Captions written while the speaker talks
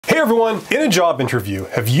Hey everyone, in a job interview,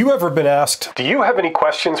 have you ever been asked, "Do you have any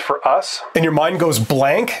questions for us?" And your mind goes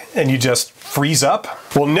blank and you just freeze up?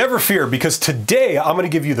 Well, never fear, because today I'm going to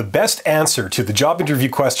give you the best answer to the job interview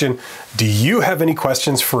question, "Do you have any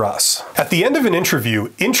questions for us?" At the end of an interview,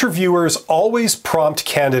 interviewers always prompt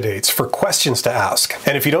candidates for questions to ask.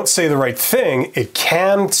 And if you don't say the right thing, it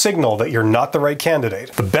can signal that you're not the right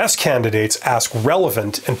candidate. The best candidates ask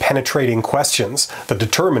relevant and penetrating questions that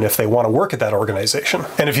determine if they want to work at that organization.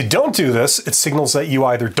 And if you don't do this, it signals that you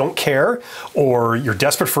either don't care, or you're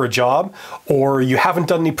desperate for a job, or you haven't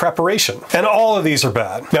done any preparation. And all of these are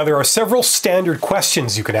bad. Now, there are several standard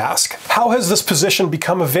questions you can ask. How has this position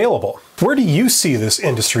become available? Where do you see this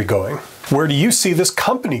industry going? Where do you see this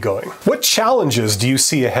company going? What challenges do you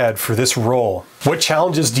see ahead for this role? What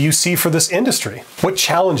challenges do you see for this industry? What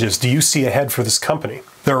challenges do you see ahead for this company?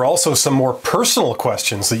 There are also some more personal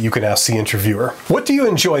questions that you can ask the interviewer. What do you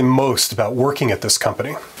enjoy most about working at this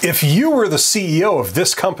company? If you were the CEO of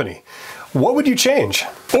this company, what would you change?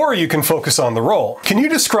 Or you can focus on the role. Can you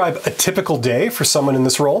describe a typical day for someone in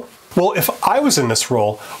this role? Well, if I was in this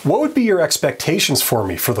role, what would be your expectations for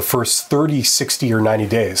me for the first 30, 60, or 90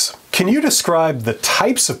 days? Can you describe the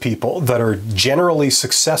types of people that are generally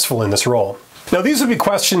successful in this role? Now, these would be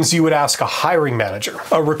questions you would ask a hiring manager.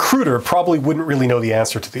 A recruiter probably wouldn't really know the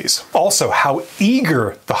answer to these. Also, how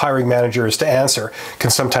eager the hiring manager is to answer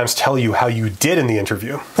can sometimes tell you how you did in the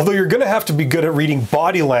interview. Although you're going to have to be good at reading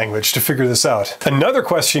body language to figure this out. Another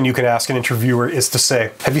question you can ask an interviewer is to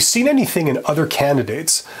say, "Have you seen anything in other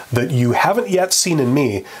candidates that you haven't yet seen in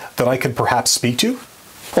me that I could perhaps speak to?"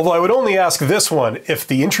 Although I would only ask this one if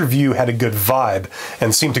the interview had a good vibe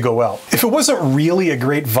and seemed to go well. If it wasn't really a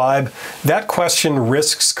great vibe, that question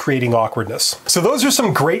risks creating awkwardness. So those are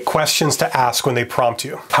some great questions to ask when they prompt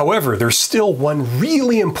you. However, there's still one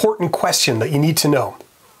really important question that you need to know.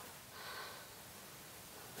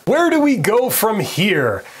 Where do we go from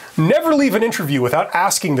here? Never leave an interview without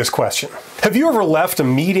asking this question. Have you ever left a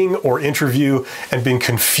meeting or interview and been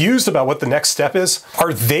confused about what the next step is?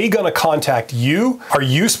 Are they going to contact you? Are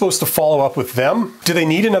you supposed to follow up with them? Do they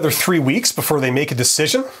need another 3 weeks before they make a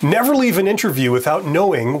decision? Never leave an interview without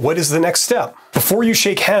knowing what is the next step. Before you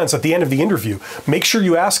shake hands at the end of the interview, make sure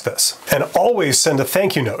you ask this. And always send a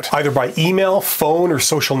thank you note, either by email, phone, or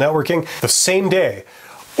social networking, the same day,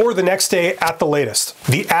 or the next day at the latest.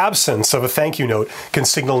 The absence of a thank you note can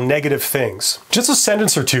signal negative things. Just a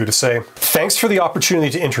sentence or two to say, "Thanks for the opportunity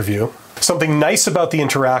to interview," something nice about the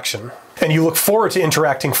interaction, and you look forward to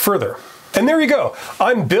interacting further. And there you go.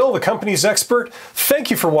 I'm Bill, the company's expert. Thank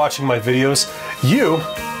you for watching my videos. You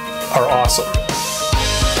are awesome.